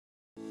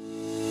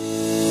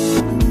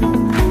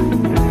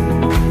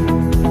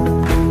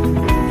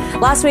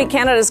Last week,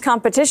 Canada's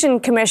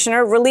Competition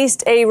Commissioner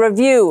released a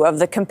review of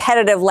the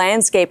competitive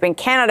landscape in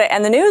Canada,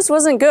 and the news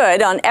wasn't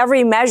good. On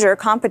every measure,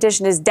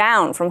 competition is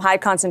down, from high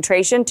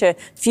concentration to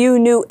few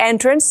new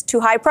entrants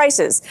to high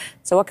prices.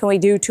 So what can we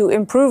do to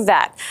improve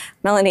that?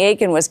 Melanie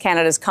Aitken was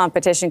Canada's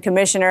Competition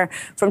Commissioner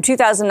from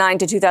 2009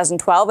 to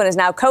 2012 and is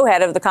now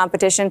co-head of the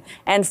Competition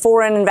and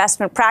Foreign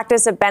Investment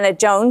Practice at BNN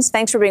Jones.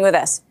 Thanks for being with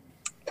us.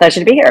 Pleasure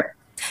to be here.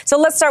 So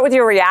let's start with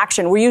your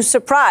reaction. Were you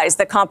surprised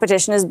that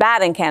competition is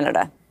bad in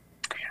Canada?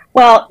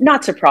 Well,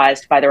 not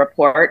surprised by the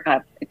report.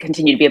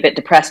 Continue to be a bit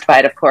depressed by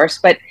it, of course,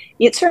 but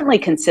it's certainly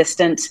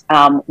consistent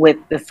with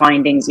the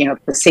findings,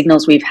 the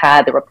signals we've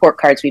had, the report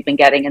cards we've been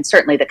getting, and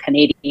certainly the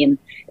Canadian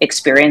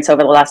experience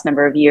over the last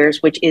number of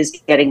years, which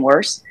is getting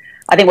worse.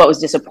 I think what was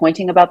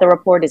disappointing about the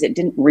report is it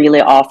didn't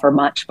really offer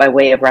much by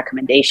way of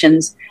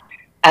recommendations.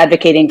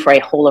 Advocating for a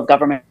whole of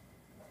government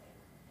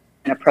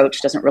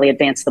approach doesn't really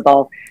advance the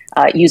ball.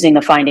 Using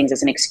the findings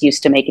as an excuse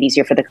to make it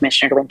easier for the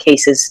commissioner to win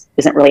cases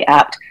isn't really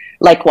apt.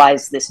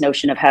 Likewise, this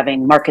notion of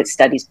having market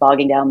studies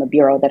bogging down the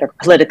Bureau that are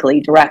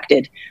politically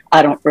directed,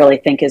 I don't really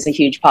think is a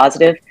huge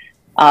positive.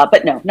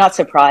 But no, not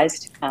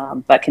surprised,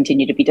 but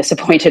continue to be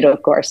disappointed,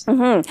 of course.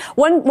 Mm-hmm.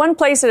 One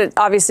place that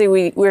obviously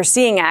we're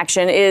seeing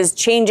action is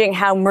changing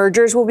how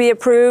mergers will be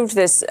approved.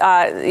 This,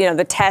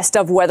 the test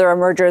of whether a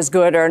merger is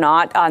good or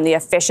not on the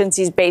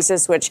efficiencies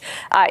basis, which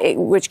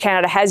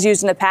Canada has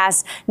used in the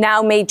past,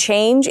 now may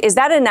change. Is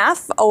that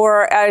enough,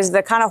 or is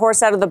the kind of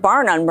horse out of the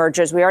barn on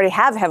mergers? We already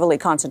have heavily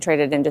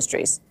concentrated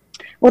industries.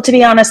 Well, to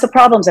be honest, the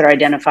problems that are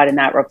identified in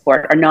that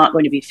report are not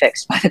going to be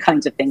fixed by the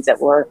kinds of things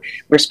that were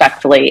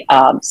respectfully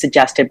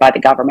suggested by the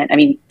government. I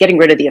mean, getting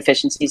rid of the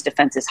efficiencies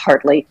defense is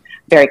hardly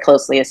very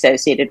closely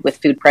associated with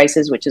food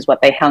prices, which is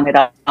what they hung it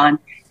up on.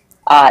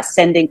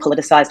 Sending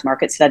politicized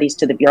market studies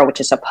to the Bureau, which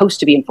is supposed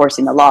to be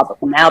enforcing the law,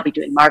 but will now be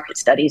doing market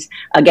studies.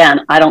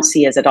 Again, I don't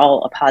see as at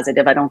all a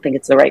positive. I don't think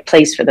it's the right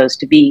place for those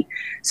to be.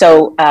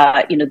 So,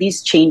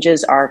 these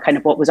changes are kind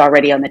of what was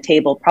already on the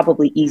table,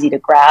 probably easy to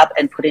grab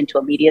and put into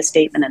a media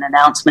statement, an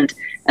announcement,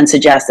 and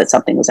suggest that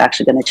something was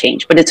actually going to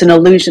change. But it's an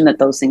illusion that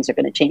those things are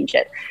going to change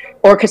it.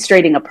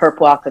 Orchestrating a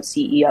perp walk of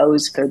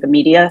CEOs for the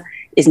media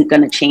isn't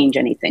going to change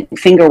anything.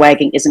 Finger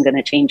wagging isn't going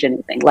to change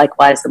anything.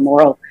 Likewise, the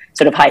moral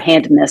sort of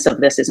high-handedness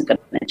of this isn't going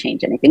to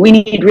change anything. We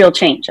need real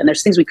change, and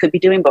there's things we could be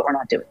doing, but we're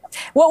not doing them.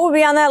 What would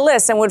be on that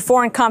list, and would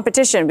foreign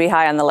competition be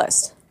high on the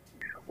list?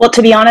 Well,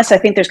 to be honest, I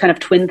think there's kind of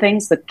twin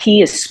things. The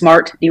key is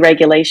smart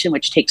deregulation,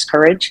 which takes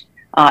courage.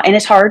 And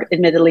it's hard,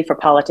 admittedly, for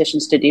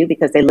politicians to do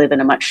because they live in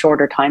a much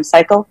shorter time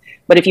cycle.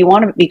 But if you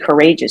want to be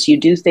courageous, you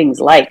do things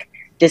like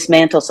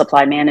dismantle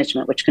supply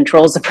management, which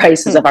controls the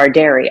prices of our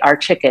dairy, our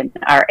chicken,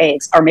 our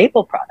eggs, our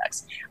maple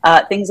products,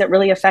 things that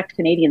really affect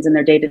Canadians in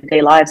their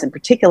day-to-day lives and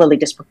particularly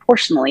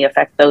disproportionately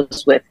affect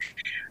those with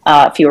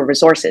fewer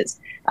resources.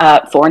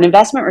 Foreign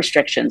investment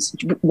restrictions.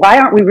 Why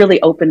aren't we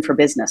really open for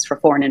business for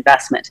foreign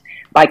investment?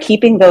 By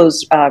keeping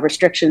those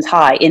restrictions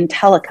high in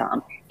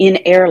telecom, in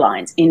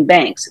airlines, in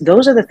banks,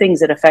 those are the things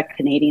that affect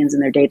Canadians in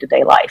their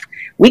day-to-day life.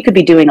 We could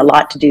be doing a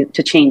lot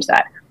to change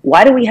that.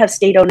 Why do we have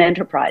state-owned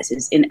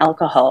enterprises in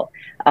alcohol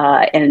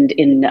and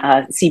in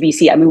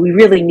CBC? I mean, we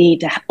really need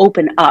to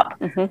open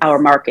up our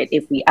market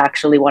if we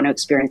actually want to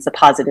experience the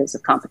positives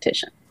of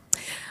competition.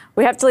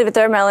 We have to leave it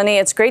there, Melanie.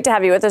 It's great to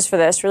have you with us for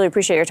this. Really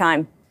appreciate your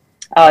time.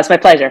 Oh, it's my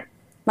pleasure.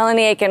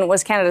 Melanie Aitken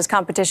was Canada's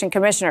Competition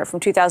Commissioner from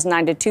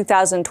 2009 to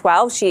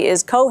 2012. She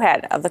is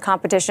co-head of the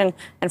Competition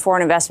and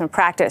Foreign Investment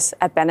Practice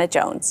at BNN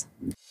Jones.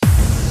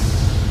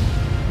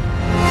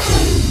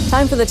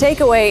 Time for the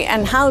takeaway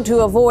and how to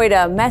avoid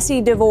a messy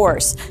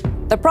divorce.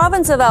 The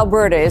province of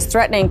Alberta is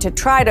threatening to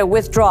try to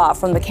withdraw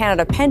from the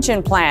Canada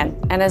Pension Plan.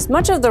 And as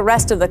much of the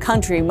rest of the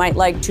country might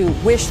like to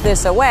wish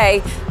this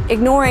away,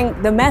 ignoring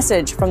the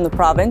message from the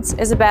province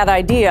is a bad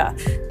idea.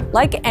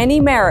 Like any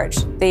marriage,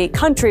 the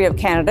country of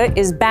Canada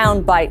is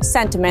bound by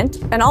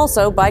sentiment and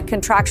also by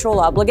contractual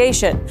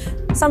obligation.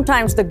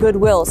 Sometimes the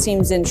goodwill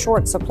seems in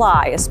short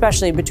supply,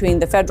 especially between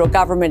the federal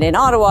government in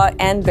Ottawa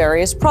and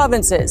various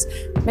provinces.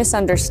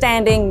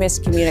 Misunderstanding,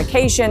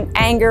 miscommunication,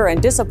 anger,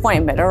 and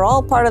disappointment are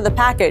all part of the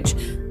package.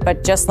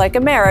 But just like a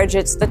marriage,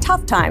 it's the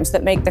tough times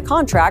that make the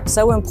contract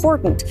so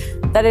important.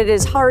 That it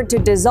is hard to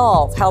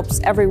dissolve helps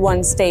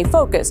everyone stay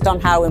focused on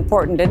how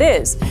important it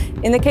is.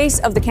 In the case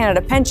of the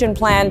Canada Pension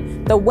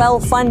Plan, the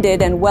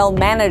well-funded and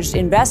well-managed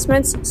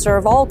investments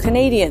serve all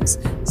Canadians.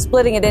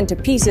 Splitting it into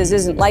pieces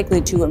isn't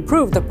likely to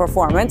improve the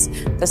performance.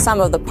 The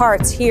sum of the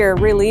parts here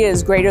really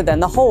is greater than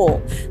the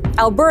whole.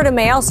 Alberta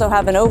may also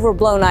have an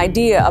overblown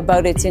idea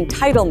about its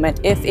entitlement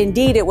if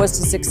indeed it was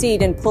to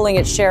succeed in pulling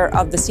its share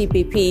of the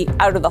CPP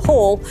out of the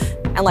hole.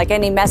 And like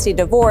any messy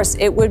divorce,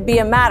 it would be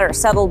a matter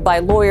settled by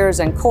lawyers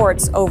and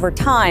courts over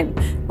time,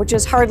 which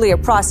is hardly a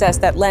process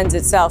that lends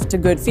itself to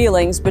good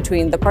feelings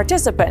between the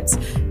participants.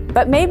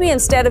 But maybe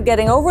instead of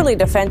getting overly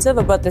defensive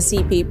about the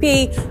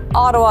CPP,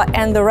 Ottawa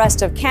and the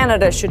rest of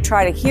Canada should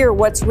try to hear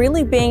what's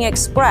really being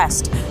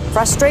expressed.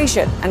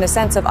 Frustration and a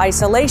sense of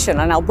isolation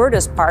on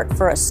Alberta's part,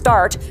 for a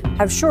start,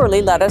 have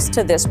surely led us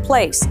to this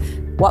place.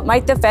 What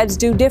might the feds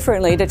do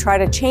differently to try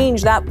to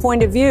change that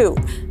point of view?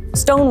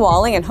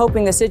 Stonewalling and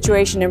hoping the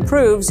situation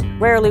improves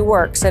rarely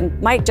works and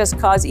might just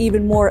cause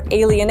even more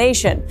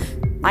alienation.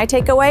 My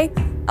takeaway?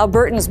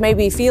 Albertans may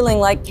be feeling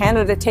like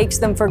Canada takes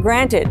them for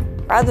granted.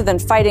 Rather than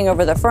fighting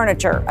over the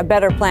furniture, a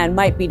better plan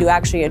might be to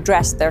actually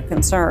address their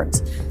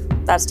concerns.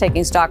 That's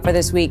Taking Stock for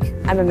this week.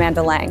 I'm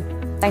Amanda Lang.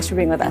 Thanks for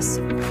being with us.